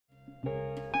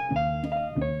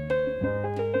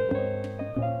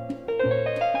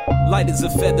Light as a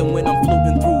feather when I'm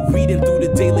floating through, reading through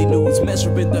the daily news,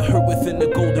 measuring the hurt within the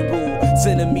golden rule.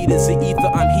 Centimeters of ether,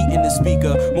 I'm heating the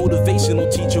speaker.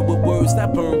 Motivational teacher with words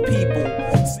that burn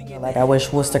people. Like, I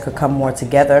wish Worcester could come more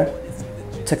together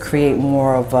to create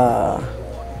more of a,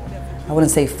 I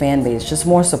wouldn't say fan base, just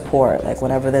more support. Like,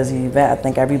 whenever there's an event, I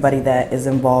think everybody that is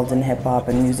involved in hip hop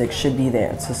and music should be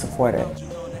there to support it.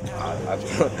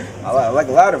 I like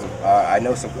a lot of them. I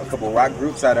know a couple of rock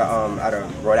groups out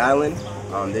of Rhode Island.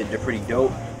 They're pretty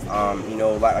dope. You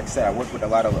know, like I said, I worked with a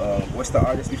lot of Worcester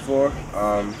artists before.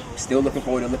 Still looking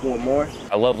forward to looking with more.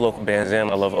 I love local bands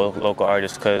and I love local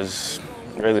artists because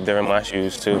really they're in my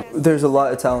shoes too. There's a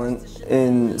lot of talent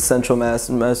in Central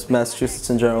Massachusetts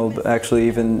in general, but actually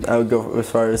even I would go as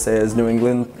far as say as New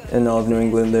England. In all of New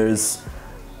England there's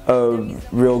a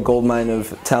real goldmine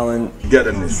of talent.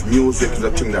 Togetherness. Music is the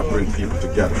thing that brings people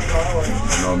together. You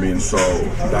know what I mean? So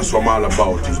that's what I'm all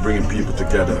about, is bringing people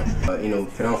together. You know,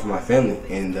 for my family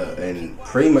and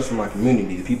pretty much for my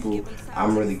community, the people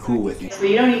I'm really cool with. So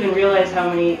you don't even realize how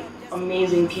many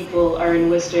amazing people are in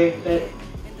Worcester, that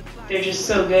they're just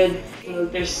so good.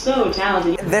 They're so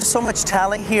talented. There's so much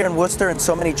talent here in Worcester in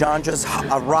so many genres,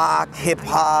 rock,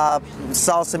 hip-hop,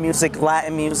 salsa music,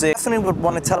 Latin music. I definitely would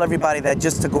want to tell everybody that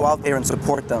just to go out there and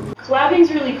support them.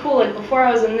 Collabing's really cool. Like, before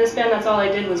I was in this band, that's all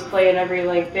I did was play in every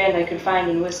band I could find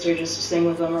in Worcester just to sing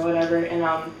with them or whatever.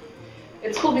 And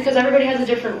it's cool because everybody has a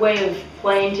different way of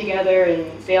playing together,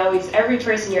 and every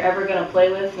person you're ever going to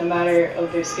play with, no matter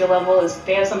of their skill level,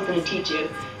 they have something to teach you.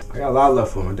 I got a lot of love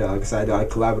for my dad. Like I said, I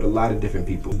collab with a lot of different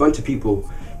people. A bunch of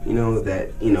people, you know, that,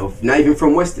 you know, not even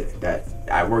from Worcester, that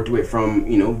I worked with from,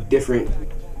 you know, different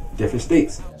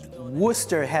states.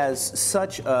 Worcester has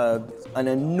such an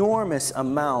enormous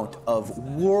amount of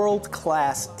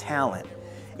world-class talent.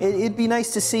 It'd be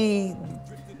nice to see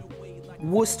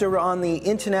Worcester on the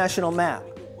international map.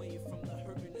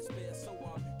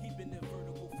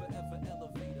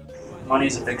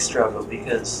 Money's a big struggle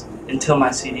because until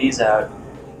my CD's out,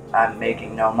 I'm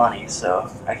making no money,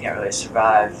 so I can't really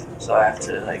survive, so I have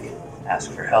to ask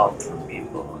for help from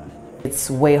people. It's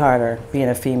way harder being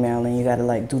a female, and you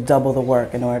gotta do double the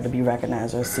work in order to be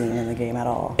recognized or seen in the game at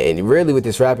all. And really with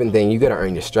this rapping thing, you gotta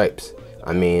earn your stripes.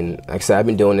 I mean, like I said, I've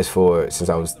been doing this since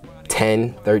I was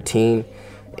 10, 13,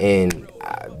 and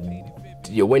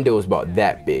your window is about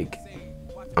that big.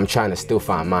 I'm trying to still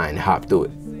find mine and hop through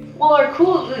it. Well,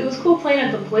 it was cool playing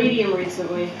at the Palladium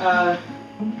recently.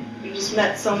 We just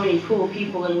met so many cool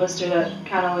people in Worcester that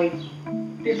kind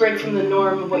of they break from the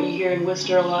norm of what you hear in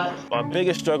Worcester a lot. My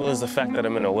biggest struggle is the fact that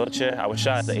I'm in a wheelchair. I was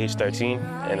shot at the age 13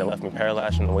 and it left me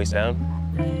paralyzed from the waist down,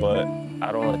 but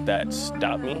I don't let that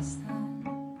stop me.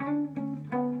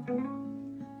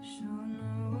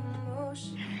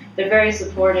 They're very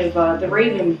supportive. The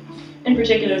Raven in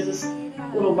particular is this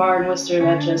little bar in Worcester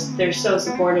that they're so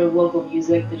supportive of local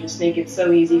music. They just make it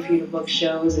so easy for you to book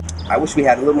shows. I wish we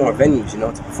had a little more venues, you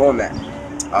know, to perform at.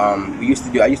 I used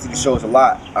to do shows a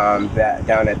lot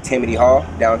down at Tammany Hall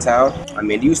downtown. I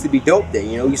mean, it used to be dope then,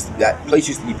 you know. That place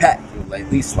used to be packed,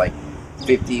 at least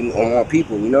 50 or more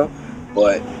people, you know.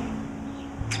 But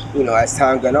you know, as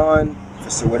time gone on,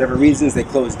 for whatever reasons, they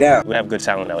closed down. We have good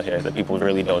talent out here that people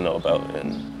really don't know about,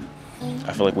 and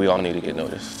I feel like we all need to get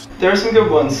noticed. There are some good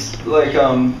ones,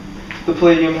 the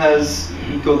Palladium has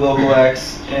good local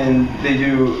acts, and they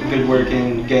do good work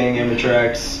in getting amateur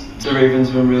acts. The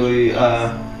Raven's been really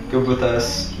good with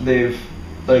us. They've,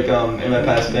 in my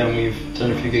past band, we've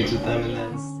done a few gigs with them, and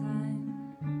then...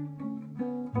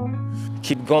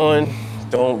 Keep going,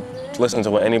 don't listen to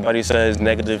what anybody says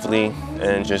negatively,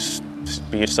 and just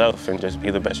be yourself and just be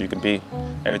the best you can be.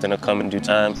 Everything will come in due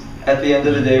time. At the end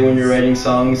of the day, when you're writing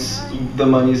songs, the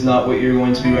money's not what you're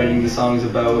going to be writing the songs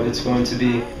about. It's going to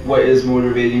be what is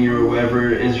motivating you or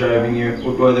whatever is driving you,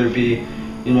 whether it be,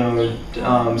 you know,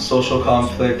 social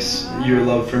conflicts, your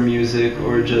love for music,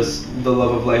 or just the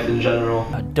love of life in general.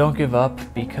 Don't give up,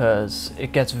 because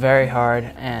it gets very hard,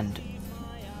 and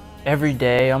every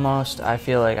day almost I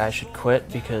feel like I should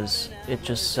quit because it's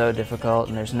just so difficult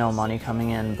and there's no money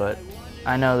coming in, but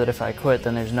I know that if I quit,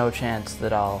 then there's no chance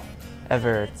that I'll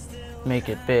ever make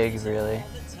it big, really.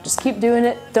 Just keep doing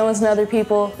it. Don't listen to other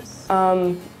people.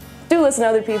 Do listen to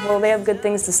other people. They have good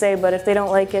things to say, but if they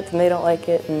don't like it, then they don't like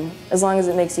it. And as long as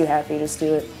it makes you happy, just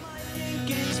do it.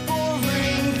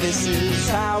 This is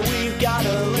how we've gotta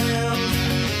live.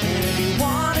 And if you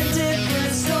want a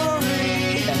different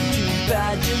story, and too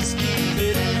bad, just keep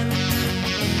it in.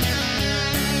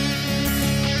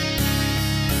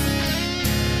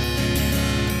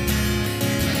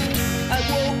 I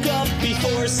woke up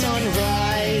before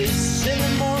sunrise, in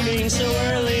the morning so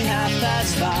early,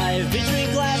 5:30. Between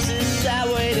classes, sat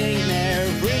waiting there,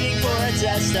 reading for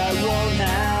others that won't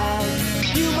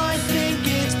have. You might think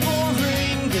it's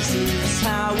boring, this is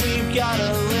how we've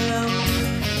gotta live.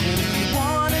 And if you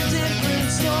want a different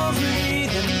story,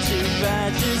 then too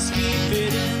bad, just keep it